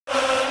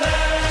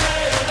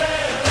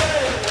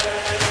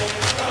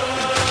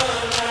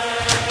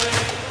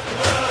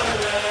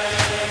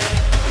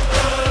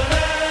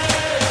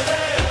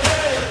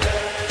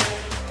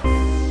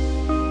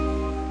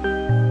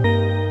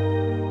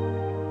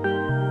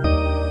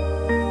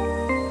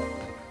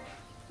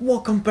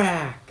Welcome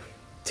back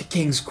to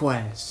King's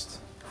Quest.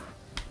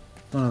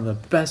 One of the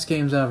best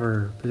games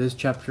ever. But this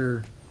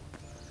chapter,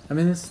 I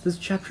mean, this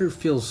chapter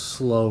feels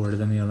slower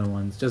than the other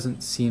ones.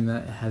 Doesn't seem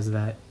that it has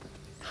that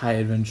high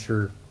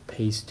adventure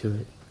pace to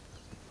it.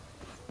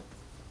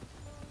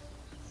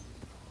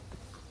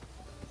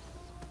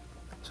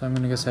 So I'm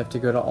gonna guess I have to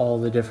go to all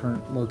the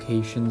different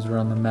locations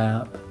around the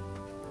map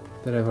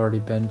that I've already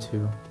been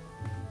to.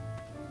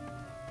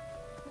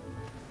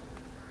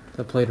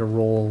 That played a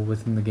role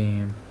within the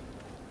game.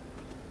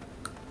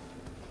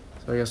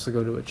 So I guess I'll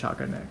go to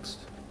Ch5 next.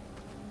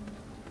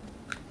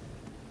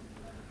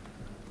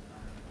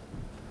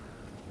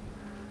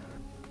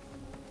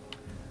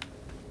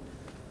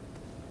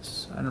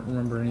 I don't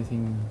remember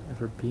anything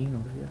ever being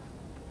over here.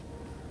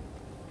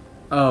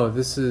 Oh,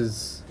 this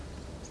is...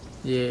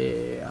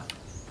 Yeah.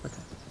 Okay.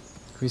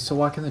 Can we still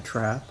walk in the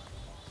trap?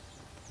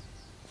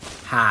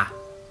 Ha!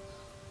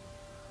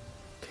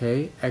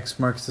 Okay, X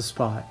marks the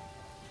spot.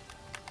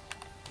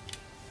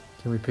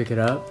 Can we pick it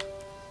up?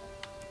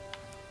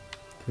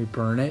 Can we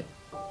burn it?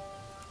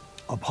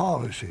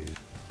 Apologies.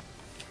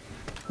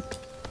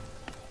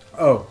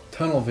 Oh,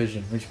 tunnel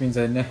vision, which means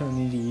I now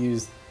need to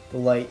use the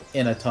light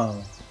in a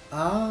tunnel.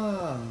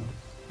 Ah,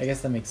 I guess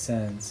that makes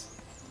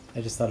sense.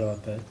 I just thought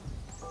about that.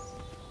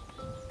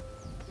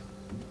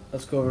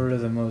 Let's go over to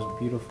the most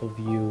beautiful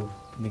view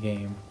in the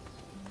game.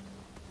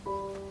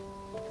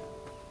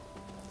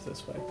 It's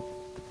this way.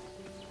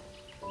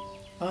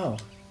 Oh,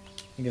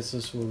 I guess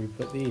this is where we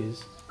put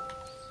these.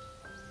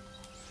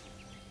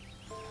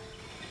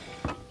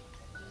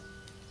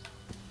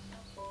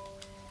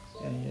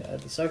 And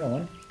the second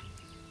one.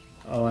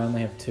 Oh, I only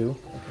have two.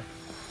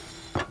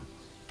 Okay.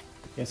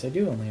 Yes, I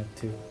do only have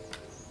two.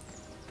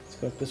 Let's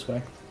go up this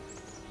way.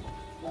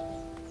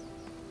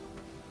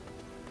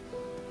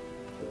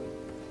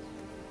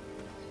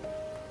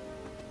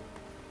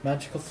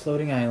 Magical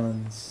floating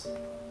islands.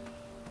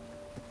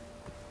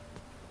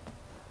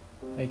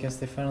 I guess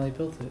they finally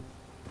built it.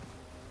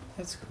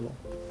 That's cool.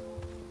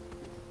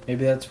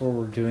 Maybe that's where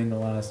we're doing the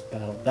last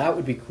battle. That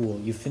would be cool.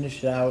 You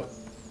finish it out.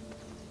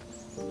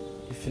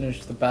 You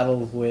finish the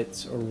Battle of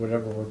Wits or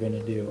whatever we're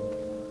gonna do.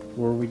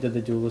 Where we did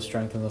the Duel of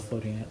Strength on the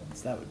floating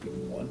islands. That would be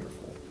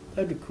wonderful.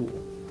 That'd be cool.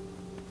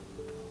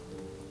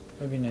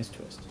 That'd be a nice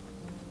twist.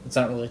 It's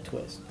not really a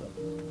twist, but...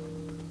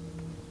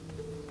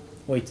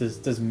 Wait,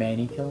 does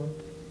Manny kill him?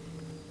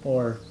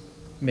 Or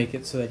make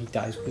it so that he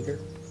dies quicker?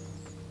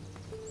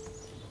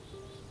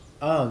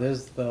 Oh,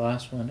 there's the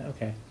last one.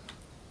 Okay.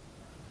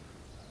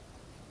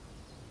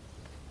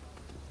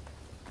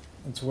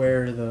 That's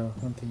where the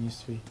one thing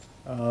used to be.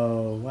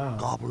 Oh, wow.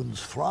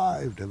 Goblins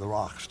thrived in the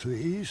rocks to the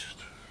east,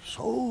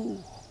 so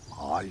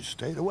I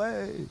stayed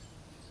away.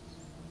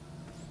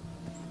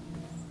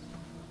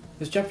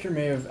 This chapter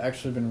may have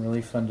actually been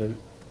really fun to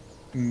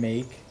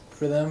make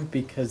for them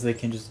because they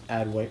can just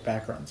add white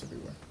backgrounds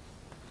everywhere.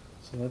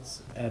 So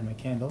let's add my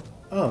candle.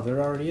 Oh,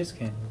 there already is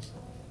candles.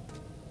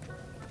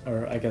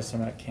 Or I guess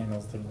they're not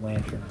candles, they're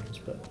lanterns,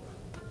 but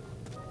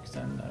because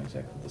I'm not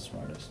exactly the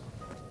smartest.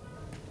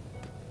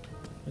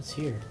 What's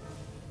here?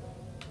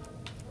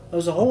 Oh,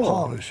 there's a hole.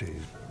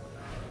 Apologies.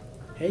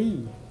 Hey.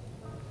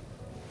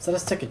 So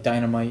let's take a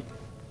dynamite.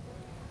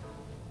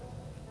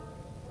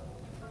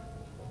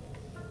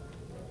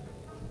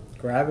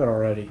 Grab it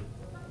already.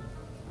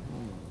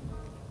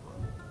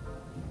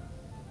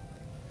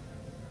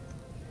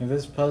 If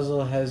this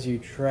puzzle has you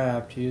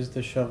trapped, use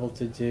the shovel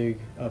to dig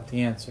up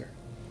the answer.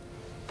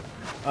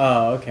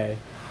 Oh, okay.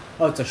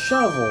 Oh, it's a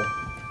shovel!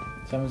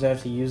 Sometimes I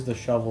have to use the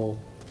shovel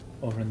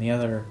over in the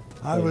other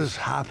place. I was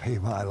happy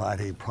my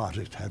lighting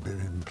project had been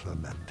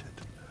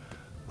implemented,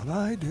 but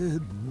I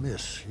did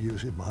miss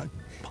using my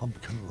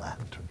pumpkin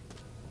lantern.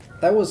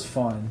 That was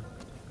fun.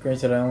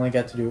 Granted, I only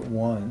got to do it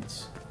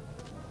once.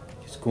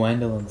 Because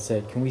Gwendolyn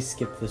said, can we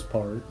skip this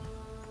part?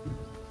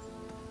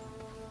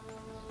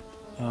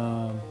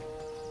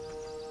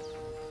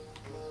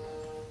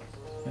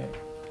 Wait,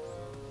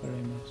 what did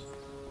I miss?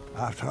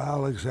 After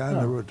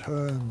Alexander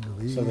returned,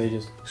 we So they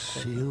just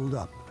sealed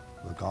up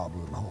the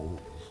goblin holes.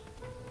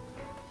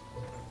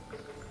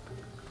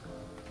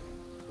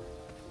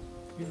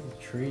 Look at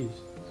the trees.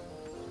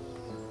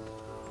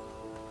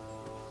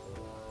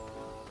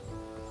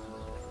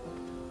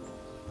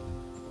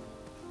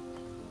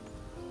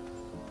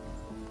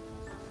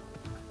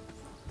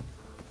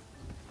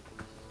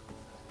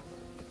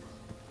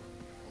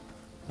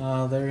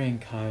 Oh, they're in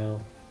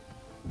Kyle.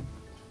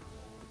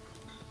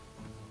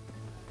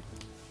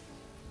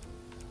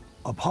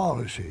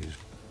 Apologies. Is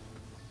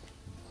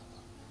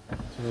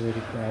there a way to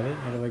grab it?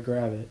 How do I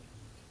grab it?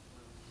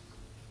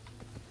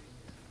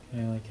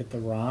 Can I like hit the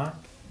rock?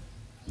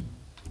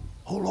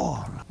 Hold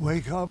on.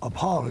 Wake up.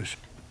 Apologies.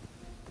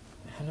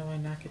 How do I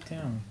knock it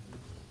down?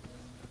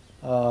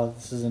 Oh,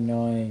 this is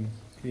annoying.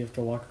 You have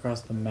to walk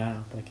across the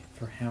map like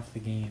for half the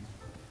game.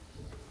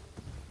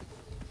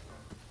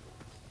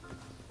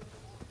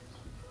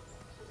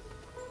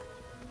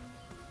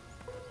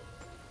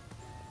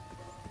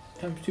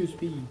 Times 2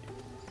 speed.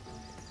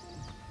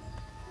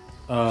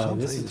 This is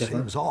Something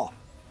different. seems off.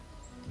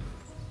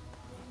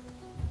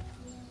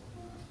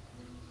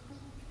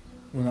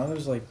 Well, now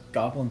there's like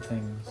goblin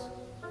things.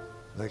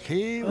 The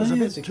key Oh, was a yeah,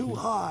 bit it's a too key.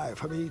 high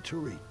for me to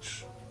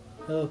reach.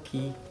 Hello,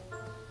 key.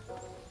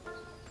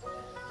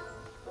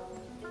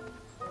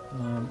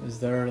 Is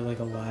there like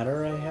a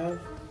ladder I have?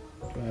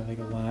 Do I have like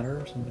a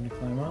ladder or something to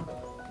climb up?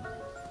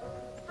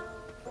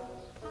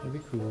 That'd be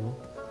cool.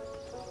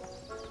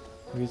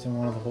 Maybe it's in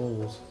one of the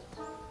holes.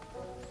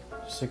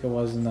 Just like it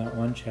was in that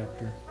one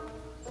chapter.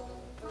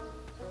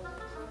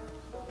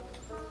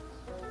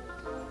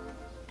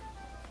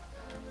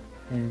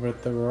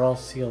 But they were all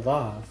sealed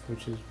off,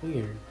 which is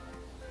weird.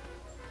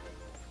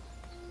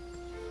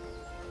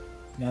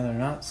 Now they're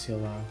not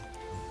sealed off.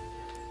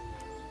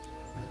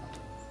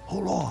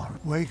 Hold on,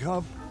 wake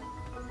up.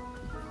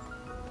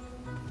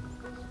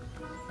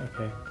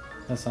 Okay,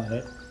 that's not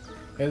it.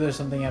 Maybe there's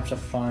something I have to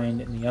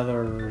find in the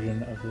other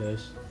version of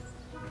this.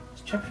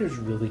 This chapter is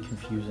really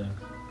confusing.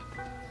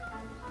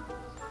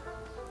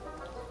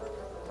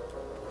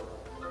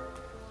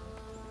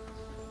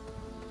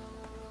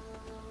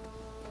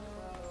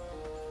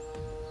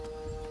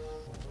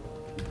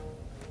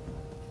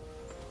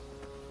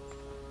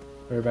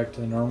 We're back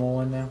to the normal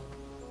one now.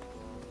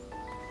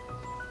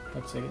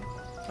 Looks like it.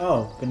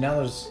 Oh, but now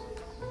there's...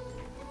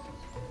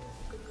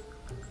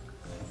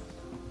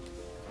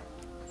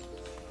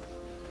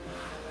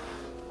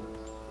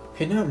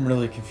 Okay, now I'm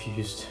really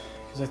confused.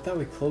 Because I thought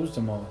we closed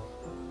them all.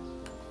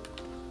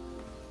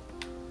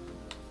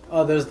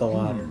 Oh, there's the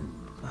ladder.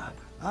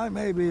 I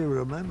may be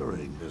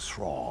remembering this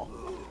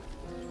wrong.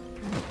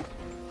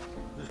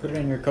 Put it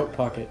in your coat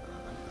pocket.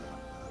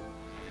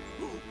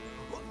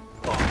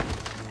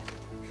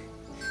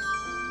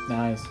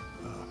 Nice.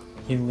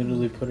 He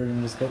literally put it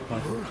in his coat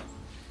pocket.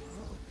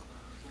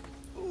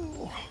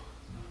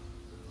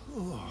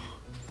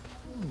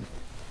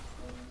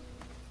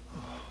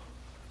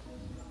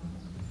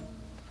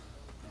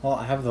 Well,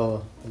 I have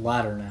the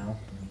ladder now.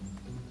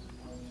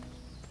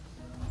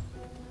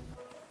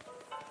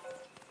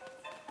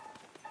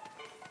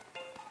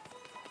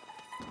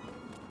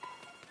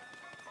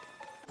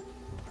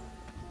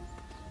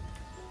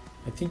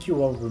 I think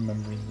you are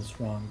remembering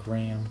this wrong,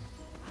 Graham.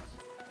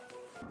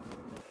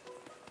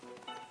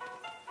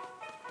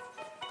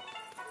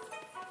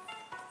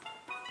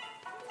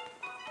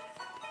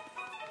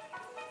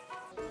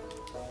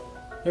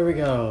 Here we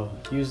go.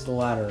 Use the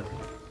ladder.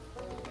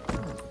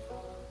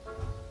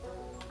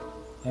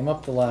 I'm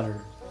up the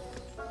ladder.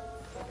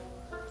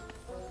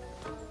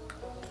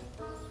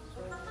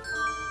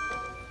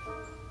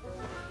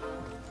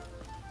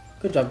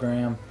 Good job,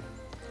 Graham.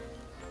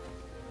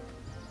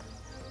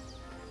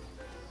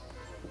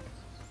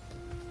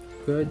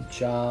 Good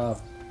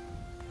job.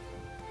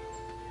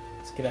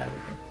 Let's get out of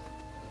here.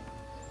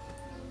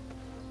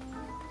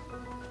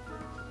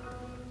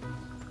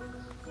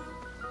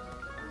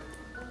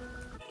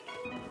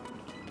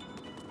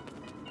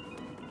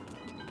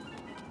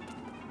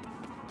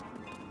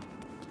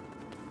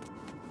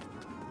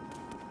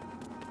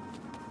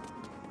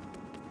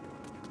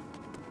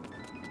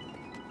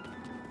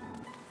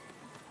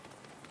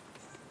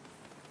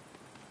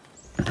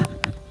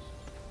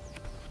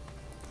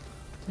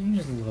 I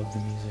just love the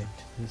music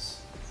to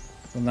this.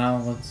 Well, now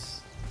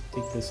let's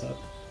dig this up.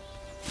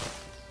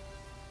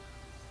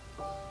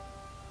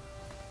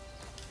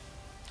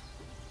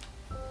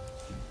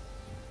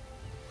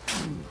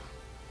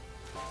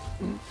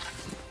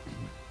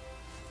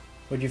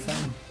 What'd you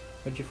find?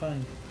 What'd you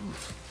find?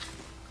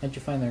 What'd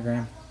you find there,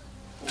 Graham?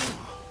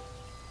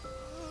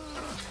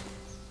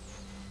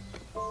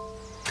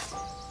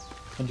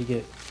 What'd you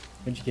get?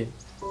 What'd you get?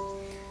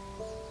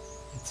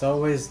 It's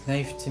always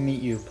nice to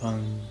meet you,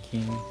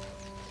 Pumpkin.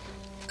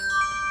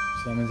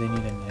 So that means I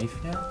need a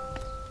knife now?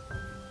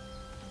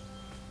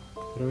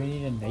 What do we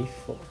need a knife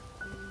for?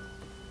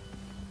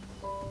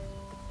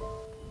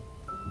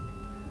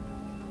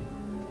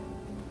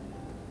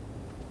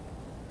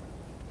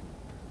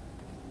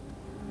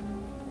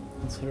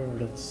 Let's head over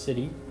to the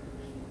city.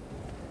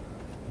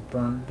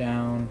 Burnt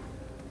down,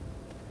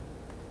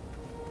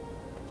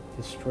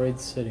 destroyed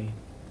city.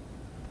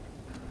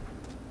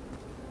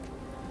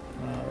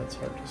 Wow, that's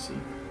hard to see.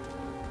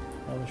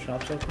 All the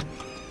shops open.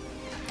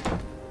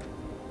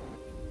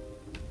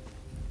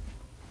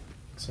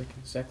 Looks like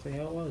exactly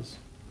how it was.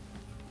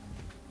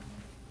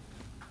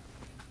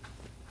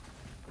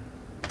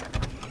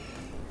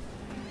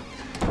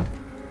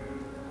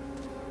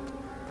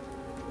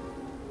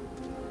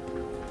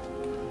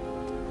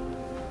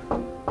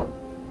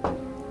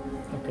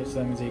 Okay, so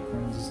that means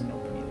Acorns isn't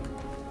open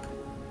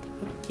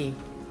either. Okay.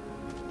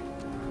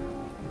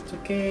 It's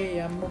okay,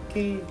 I'm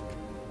okay.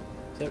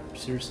 Is that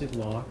seriously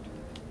locked?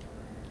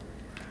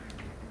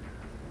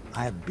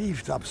 I had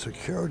beefed up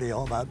security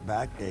on that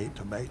back gate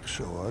to make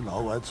sure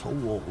no Etzel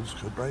wolves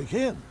could break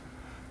in.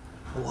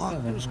 The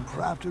lock was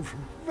crafted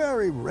from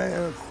very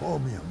rare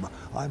chromium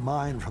I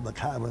mined from the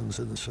caverns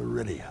in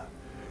Ceridia.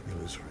 It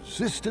was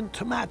resistant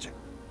to magic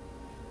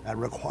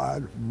and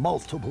required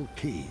multiple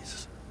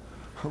keys.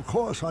 Of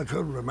course, I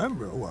couldn't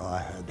remember where I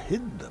had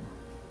hidden them.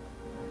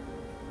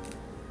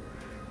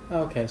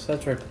 Okay, so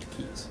that's right for the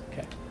keys.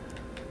 Okay.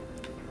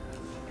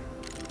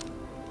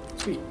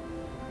 Sweet.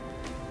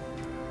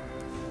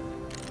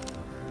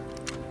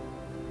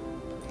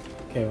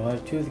 Okay, well I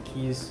have 2 of the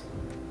keys.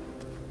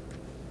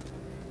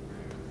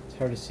 It's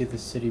hard to see the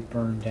city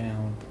burn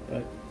down,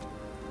 but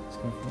it's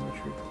going from the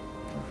tree.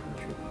 Going from the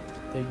tree.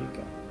 There you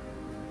go.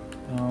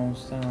 Oh,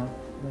 stop.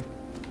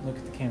 Look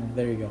at the camera.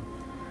 There you go.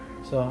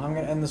 So I'm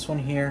going to end this one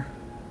here.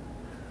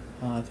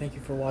 Thank you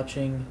for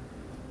watching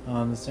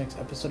this next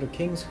episode of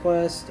King's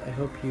Quest. I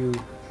hope you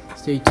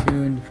stay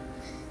tuned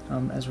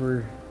as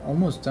we're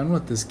almost done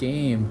with this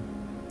game.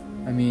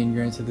 I mean,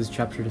 granted this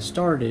chapter just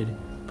started,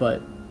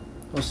 but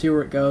we'll see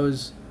where it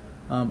goes.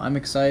 I'm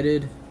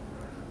excited.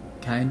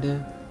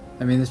 Kinda.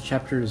 I mean, this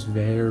chapter is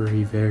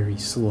very, very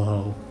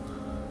slow.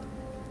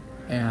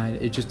 And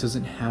it just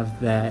doesn't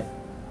have that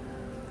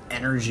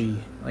energy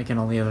like in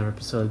all the other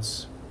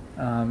episodes.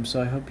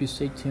 So I hope you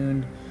stay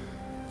tuned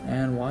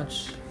and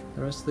watch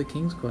the rest of the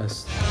King's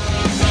Quest.